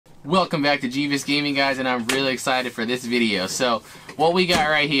Welcome back to Jebus Gaming, guys, and I'm really excited for this video. So, what we got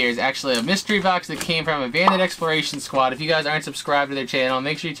right here is actually a mystery box that came from Abandoned Exploration Squad. If you guys aren't subscribed to their channel,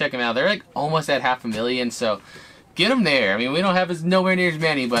 make sure you check them out. They're like almost at 500,000, so get them there. I mean, we don't have nowhere near as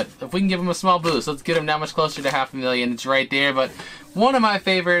many, but if we can give them a small boost, let's get them that much closer to 500,000. It's right there. But one of my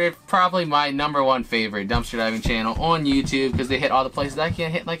favorite, probably my #1 favorite dumpster diving channel on YouTube, because they hit all the places I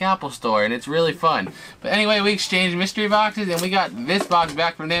can't hit, like Apple Store, and it's really fun. But anyway, we exchanged mystery boxes, and we got this box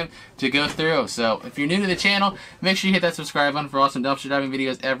back from them to go through. So if you're new to the channel, make sure you hit that subscribe button for awesome dumpster diving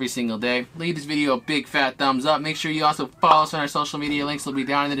videos every single day. Leave this video a big fat thumbs up. Make sure you also follow us on our social media. Links will be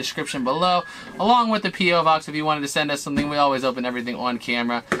down in the description below, along with the PO box if you wanted to send us something. We always open everything on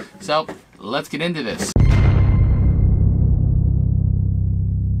camera. So let's get into this.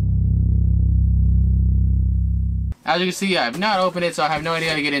 As you can see, I have not opened it, so I have no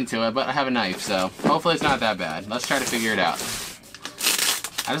idea how to get into it, but I have a knife, so hopefully it's not that bad. Let's try to figure it out.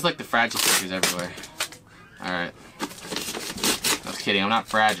 I just like the fragile stickers everywhere. Alright. I was kidding, I'm not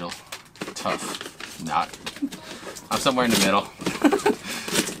fragile. I'm tough. Not. I'm somewhere in the middle.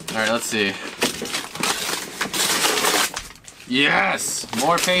 Alright, let's see. Yes!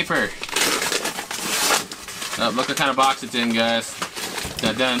 More paper! Oh, look what kind of box it's in, guys.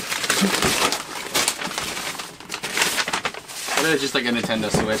 Dun dun. It's just like a Nintendo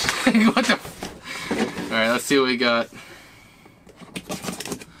Switch. What the? Alright, let's see what we got.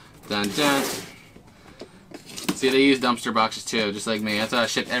 Dun dun. See, they use dumpster boxes too, just like me. That's how I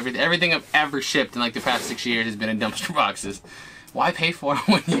ship everything I've ever shipped in like the past 6 years has been in dumpster boxes. Why pay for it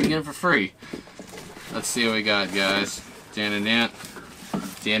when you can get it for free? Let's see what we got, guys. Dun dun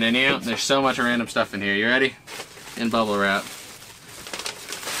dun. There's so much random stuff in here. You ready? In bubble wrap.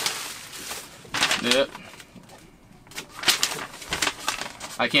 Yep.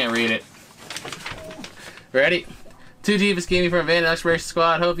 I can't read it. Ready? To Jebus Gaming from Abandoned Exploration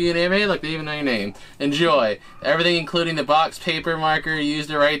Squad. Hope you name it. Look, they even know your name. Enjoy. Everything including the box, paper, marker, you used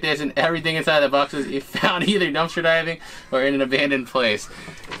to write this, and everything inside the boxes you found either dumpster diving or in an abandoned place.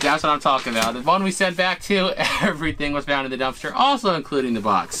 That's what I'm talking about. The one we sent back to, everything was found in the dumpster, also including the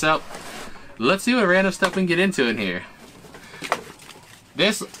box. So, let's see what random stuff we can get into in here.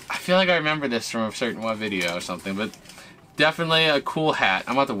 This, I feel like I remember this from a certain one video or something, but definitely a cool hat.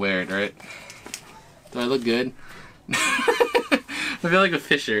 I'm about to wear it, right? Do I look good? I feel like a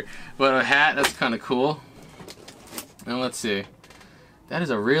fisher. But a hat, that's kind of cool. And let's see. That is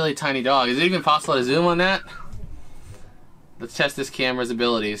a really tiny dog. Is it even possible to zoom on that? Let's test this camera's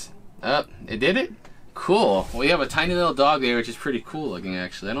abilities. Oh, it did it? Cool. We have a tiny little dog there, which is pretty cool looking,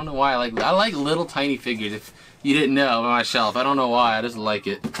 actually. I don't know why I like little tiny figures. If you didn't know, on my shelf. I don't know why. I just like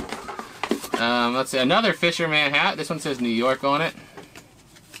it. Let's see, another fisherman hat. This one says New York on it.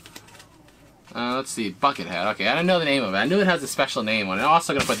 Let's see, bucket hat. Okay, I didn't know the name of it. I knew it has a special name on it. I'm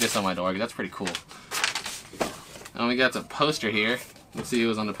also going to put this on my door, because that's pretty cool. And we got a poster here. Let's see who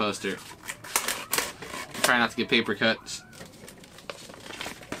was on the poster. Try not to get paper cuts.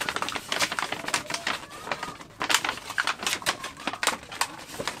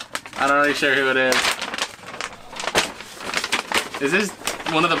 I'm not really sure who it is. Is this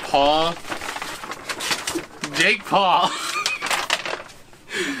one of the Paul? Jake Paul.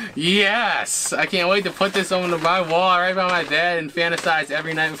 Yes! I can't wait to put this on my wall right by my bed and fantasize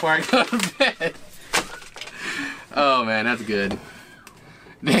every night before I go to bed. Oh man, that's good.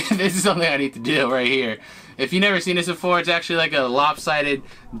 This is something I need to do right here. If you've never seen this before, it's actually like a lopsided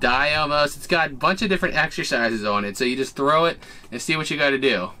die almost. It's got a bunch of different exercises on it, so you just throw it and see what you gotta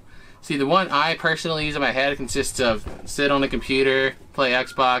do. See, the one I personally use in my head consists of sit on the computer, play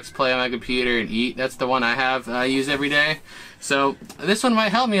Xbox, play on my computer, and eat. That's the one I use every day. So, this one might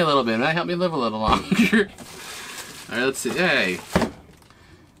help me a little bit. It might help me live a little longer. Alright, let's see. Hey.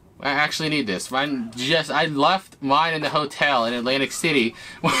 I actually need this. I left mine in the hotel in Atlantic City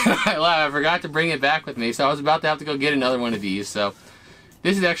when I left. I forgot to bring it back with me, so I was about to have to go get another one of these. So,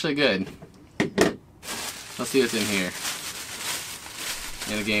 this is actually good. Let's see what's in here.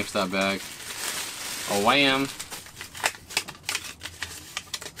 In a GameStop bag. Oh, wham!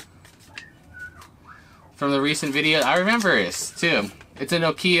 From the recent video, I remember this too. It's a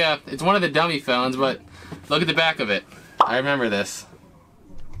Nokia. It's one of the dummy phones, but look at the back of it. I remember this.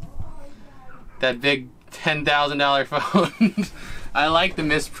 That big $10,000 phone. I like the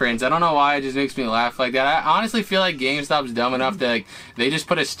misprints. I don't know why, it just makes me laugh like that. I honestly feel like GameStop's dumb enough that they just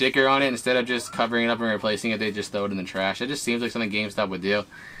put a sticker on it instead of just covering it up and replacing it. They just throw it in the trash. It just seems like something GameStop would do.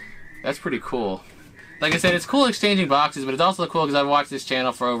 That's pretty cool. Like I said, it's cool exchanging boxes, but it's also cool because I've watched this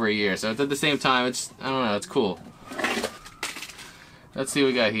channel for over a year. So it's at the same time, I don't know, it's cool. Let's see what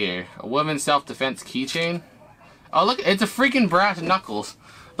we got here. A woman's self-defense keychain. Oh, look, it's a freaking brass knuckles.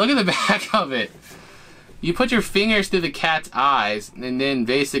 Look at the back of it. You put your fingers through the cat's eyes, and then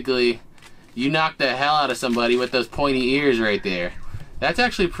basically you knock the hell out of somebody with those pointy ears right there. That's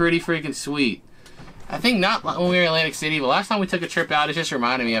actually pretty freaking sweet. I think not when we were in Atlantic City, but last time we took a trip out, it just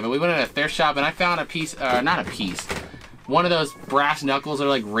reminded me of it. We went in a thrift shop and I found a piece, not a piece, one of those brass knuckles that are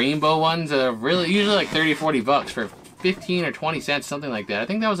like rainbow ones that are really, usually like 30 or 40 bucks for 15 or 20 cents, something like that. I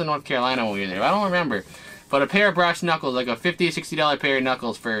think that was in North Carolina when we were there. I don't remember. But a pair of brass knuckles, like a $50, $60 pair of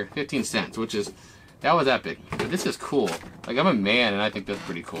knuckles for 15 cents, which is, that was epic. But this is cool. Like, I'm a man and I think that's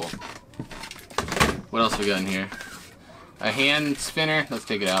pretty cool. What else we got in here? A hand spinner. Let's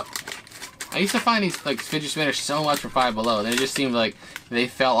take it out. I used to find these like fidget spinners so much for Five Below, and it just seemed like they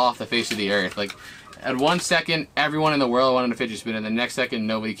fell off the face of the earth. Like, at one second, everyone in the world wanted a fidget spinner, and the next second,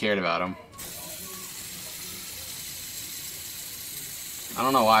 nobody cared about them. I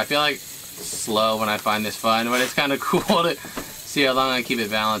don't know why. I feel like it's slow when I find this fun, but it's kind of cool to see how long I keep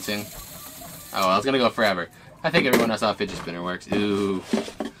it balancing. Oh, well, it's gonna go forever. I think everyone knows how a fidget spinner works. Ooh,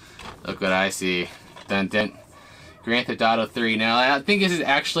 look what I see. Dun dun. Grand Theft Auto 3. Now, I think this is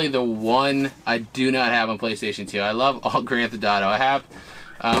actually the one I do not have on PlayStation 2. I love all Grand Theft Auto. I have,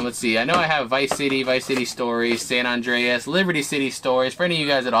 let's see, I know I have Vice City Stories, San Andreas, Liberty City Stories. For any of you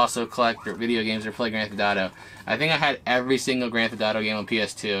guys that also collect video games or play Grand Theft Auto, I think I had every single Grand Theft Auto game on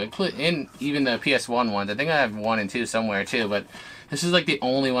PS2, and even the PS1 ones. I think I have 1 and 2 somewhere too, but this is like the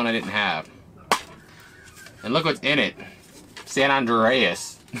only one I didn't have. And look what's in it. San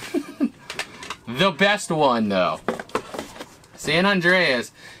Andreas. The best one, though. San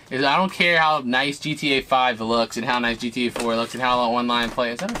Andreas is, I don't care how nice GTA 5 looks and how nice GTA 4 looks and how online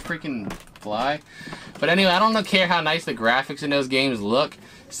play. Is that a freaking fly? But anyway, I don't care how nice the graphics in those games look.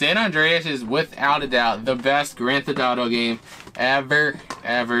 San Andreas is without a doubt the best Grand Theft Auto game ever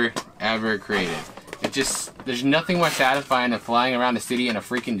created. It just, there's nothing more satisfying than flying around the city in a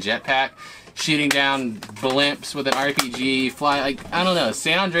freaking jetpack, shooting down blimps with an RPG, like, I don't know.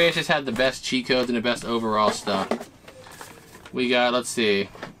 San Andreas just had the best cheat codes and the best overall stuff. We got, let's see,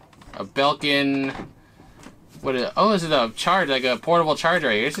 a Belkin, oh, this is a charge, like a portable charger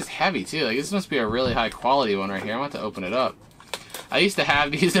right here. It's just heavy too. Like, this must be a really high quality one right here. I'm about to open it up. I used to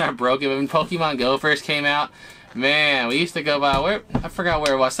have these that are broken, but when Pokemon Go first came out, man, we used to go by, where, I forgot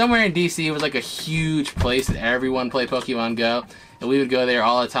where it was. Somewhere in DC, it was like a huge place that everyone played Pokemon Go. And we would go there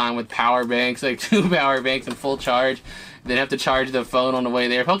all the time with power banks, like 2 power banks in full charge. Then have to charge the phone on the way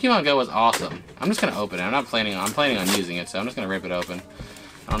there. Pokemon Go was awesome. I'm just gonna open it. I'm planning on using it, so I'm just gonna rip it open.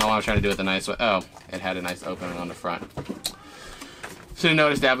 I don't know why I'm trying to do it the nice way. Oh, it had a nice opening on the front. Should have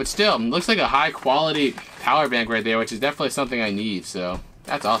noticed that, but still, it looks like a high quality power bank right there, which is definitely something I need, so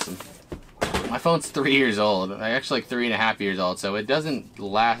that's awesome. My phone's 3 years old. Actually like 3.5 years old, so it doesn't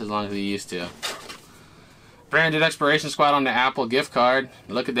last as long as it used to. Branded Exploration Squad on the Apple gift card.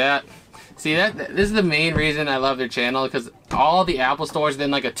 Look at that. See, this is the main reason I love their channel, because all the Apple stores within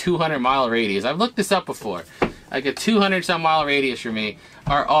like a 200-mile radius. I've looked this up before. Like a 200-some mile radius for me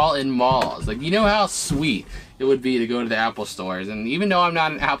are all in malls. Like, you know how sweet it would be to go to the Apple stores. And even though I'm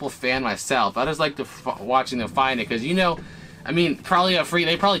not an Apple fan myself, I just like to watching them find it, because, you know, I mean, probably a free,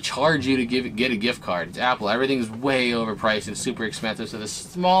 they probably charge you to get a gift card. It's Apple. Everything's way overpriced and super expensive, so the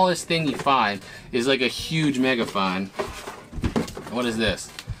smallest thing you find is like a huge mega find. What is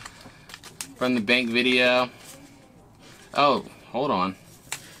this? From the bank video. Oh, hold on.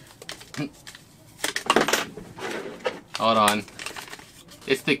 Hold on.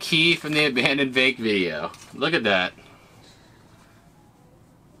 It's the key from the abandoned bank video. Look at that.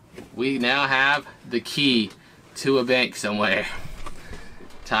 We now have the key to a bank somewhere.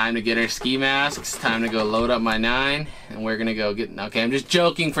 Time to get our ski masks. Time to go load up my 9. And we're gonna go get, okay, I'm just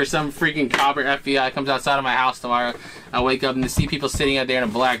joking for some freaking copper FBI comes outside of my house tomorrow. I wake up and to see people sitting out there in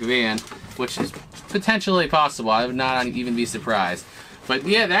a black van, which is potentially possible. I would not even be surprised. But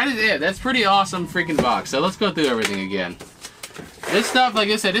yeah, that is it. That's pretty awesome freaking box. So let's go through everything again. This stuff, like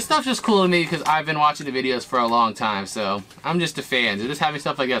I said, this stuff's just cool to me because I've been watching the videos for a long time. So I'm just a fan. So just having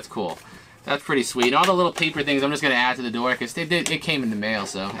stuff like that's cool. That's pretty sweet. And all the little paper things I'm just going to add to the door because it came in the mail,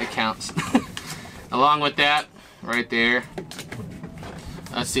 so it counts. Along with that, right there,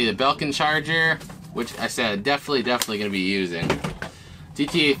 let's see, the Belkin charger, which I said definitely going to be using.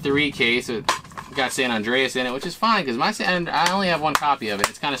 GTA 3 case, it got San Andreas in it, which is fine because I only have 1 copy of it.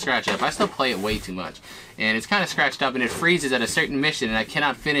 It's kind of scratched up. I still play it way too much. And it's kind of scratched up and it freezes at a certain mission and I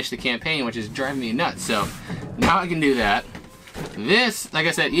cannot finish the campaign, which is driving me nuts. So now I can do that. This, like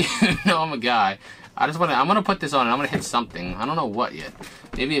I said, even though I'm a guy, I'm gonna put this on and I'm gonna hit something. I don't know what yet.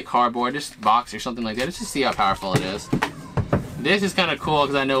 Maybe a cardboard, just box or something like that. Just to see how powerful it is. This is kind of cool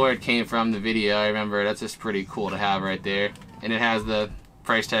because I know where it came from, the video. I remember that's just pretty cool to have right there. And it has the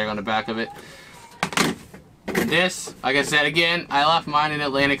price tag on the back of it. This, like I said again, I left mine in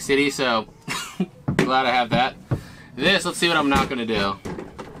Atlantic City, so glad I have that. This, let's see what I'm not gonna do.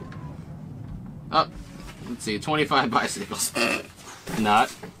 Oh, let's see, 25 bicycles.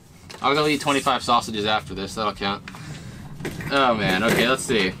 Not. I'll go eat 25 sausages after this, that'll count. Oh man, okay, let's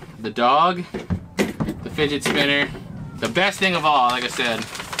see. The dog, the fidget spinner, the best thing of all, like I said,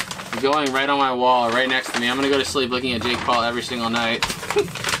 going right on my wall, right next to me. I'm gonna go to sleep looking at Jake Paul every single night.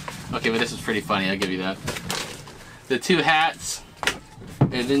 Okay, but this is pretty funny, I'll give you that. The 2 hats,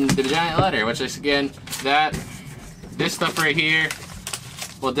 and then the giant letter, which is, again, this stuff right here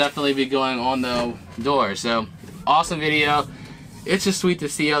will definitely be going on the door. So, awesome video. It's just sweet to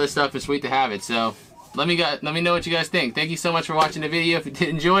see all this stuff and sweet to have it. So, let me know what you guys think. Thank you so much for watching the video. If you did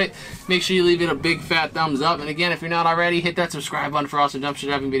enjoy it, make sure you leave it a big fat thumbs up. And again, if you're not already, hit that subscribe button for awesome dumpster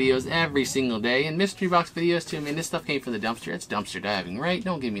diving videos every single day. And mystery box videos too. I mean, this stuff came from the dumpster. It's dumpster diving, right?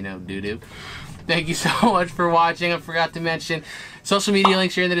 Don't give me no doo-doo. Thank you so much for watching. I forgot to mention social media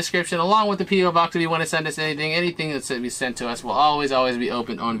links are in the description, along with the P.O. box if you want to send us anything that's to be sent to us will always be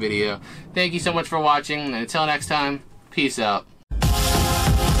open on video. Thank you so much for watching, and until next time, peace out.